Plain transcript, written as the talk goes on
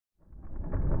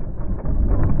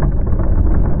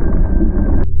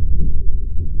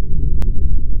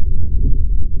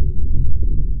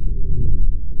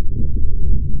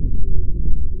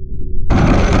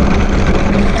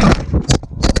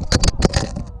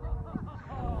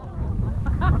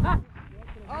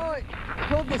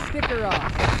sticker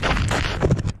off.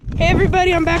 Hey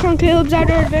everybody, I'm back on Caleb's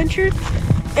Outdoor Adventure,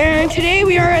 and today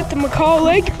we are at the McCall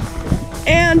Lake,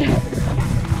 and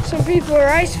some people are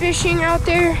ice fishing out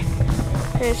there,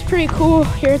 and it's pretty cool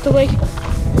here at the lake.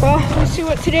 Well, let's see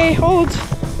what today holds.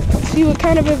 Let's see what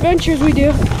kind of adventures we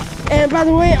do. And by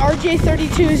the way,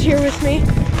 RJ32 is here with me,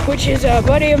 which is a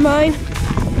buddy of mine.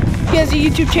 He has a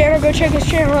YouTube channel. Go check his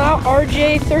channel out,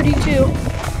 RJ32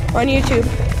 on YouTube.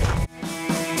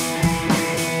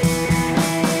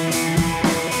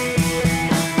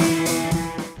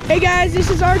 Hey guys, this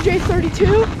is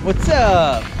RJ32. What's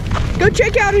up? Go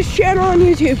check out his channel on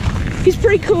YouTube. He's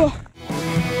pretty cool.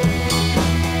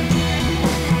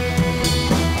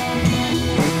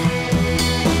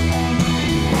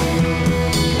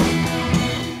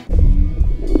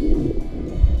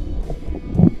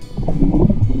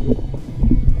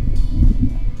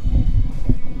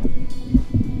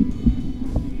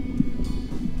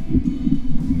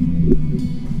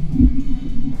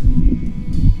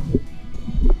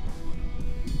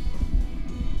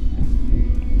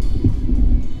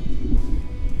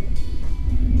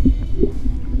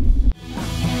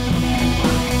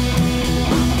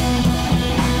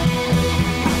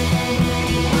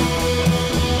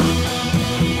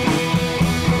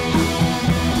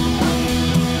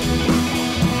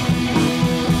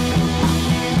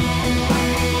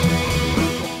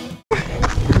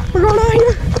 We're going out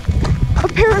here.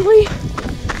 Apparently,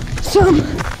 some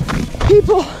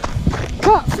people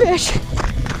caught fish.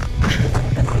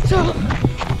 So,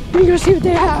 let me go see what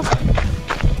they have.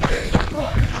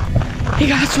 Oh, he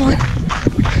got one.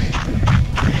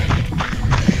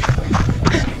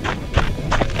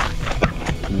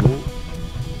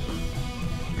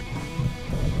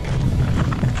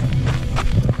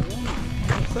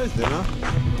 Co jest dyna?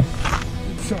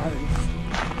 Sorry.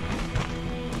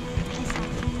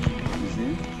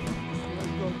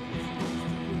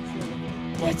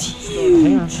 That's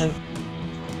huge.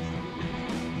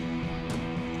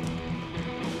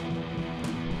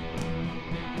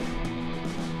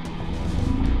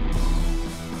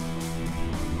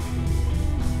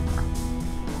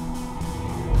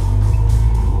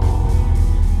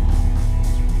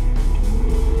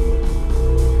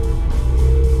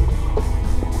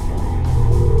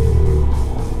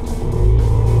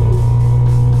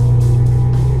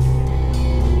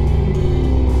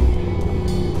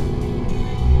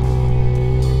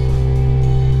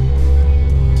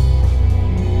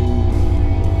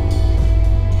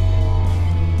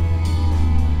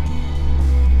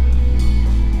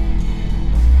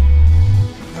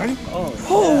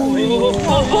 Holy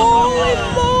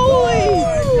moly!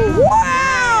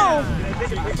 Wow!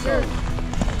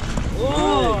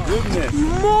 Oh goodness!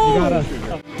 Moly!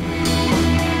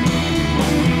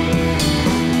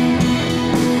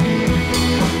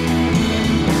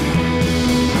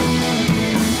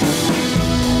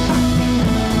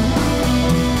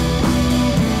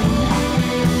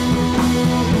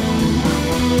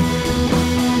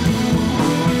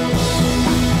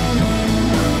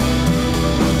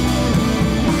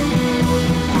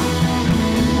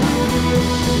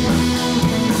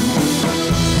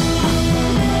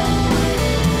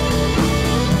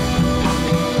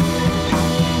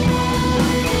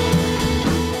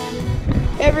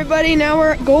 Everybody, now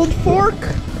we're at Gold Fork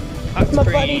with my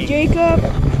buddy Jacob.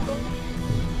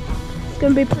 It's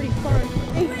gonna be pretty fun.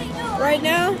 Right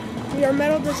now, we are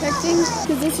metal detecting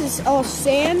because this is all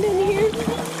sand in here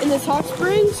in this hot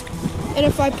springs. And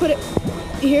if I put it,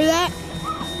 you hear that?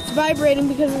 It's vibrating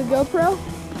because of the GoPro.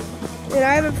 And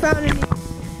I haven't found any.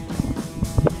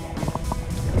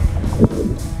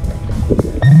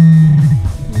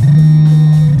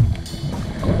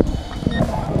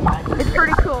 It's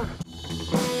pretty cool.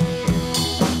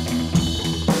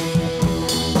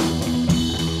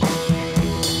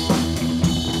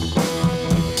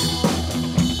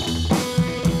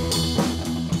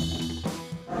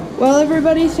 Well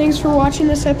everybody, thanks for watching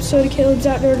this episode of Caleb's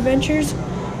Outdoor Adventures,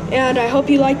 and I hope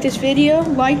you liked this video.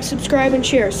 Like, subscribe, and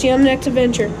share. See you on the next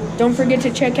adventure. Don't forget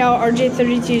to check out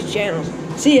RJ32's channel.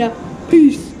 See ya.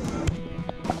 Peace.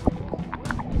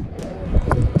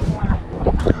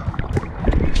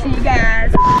 See you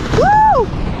guys. Woo!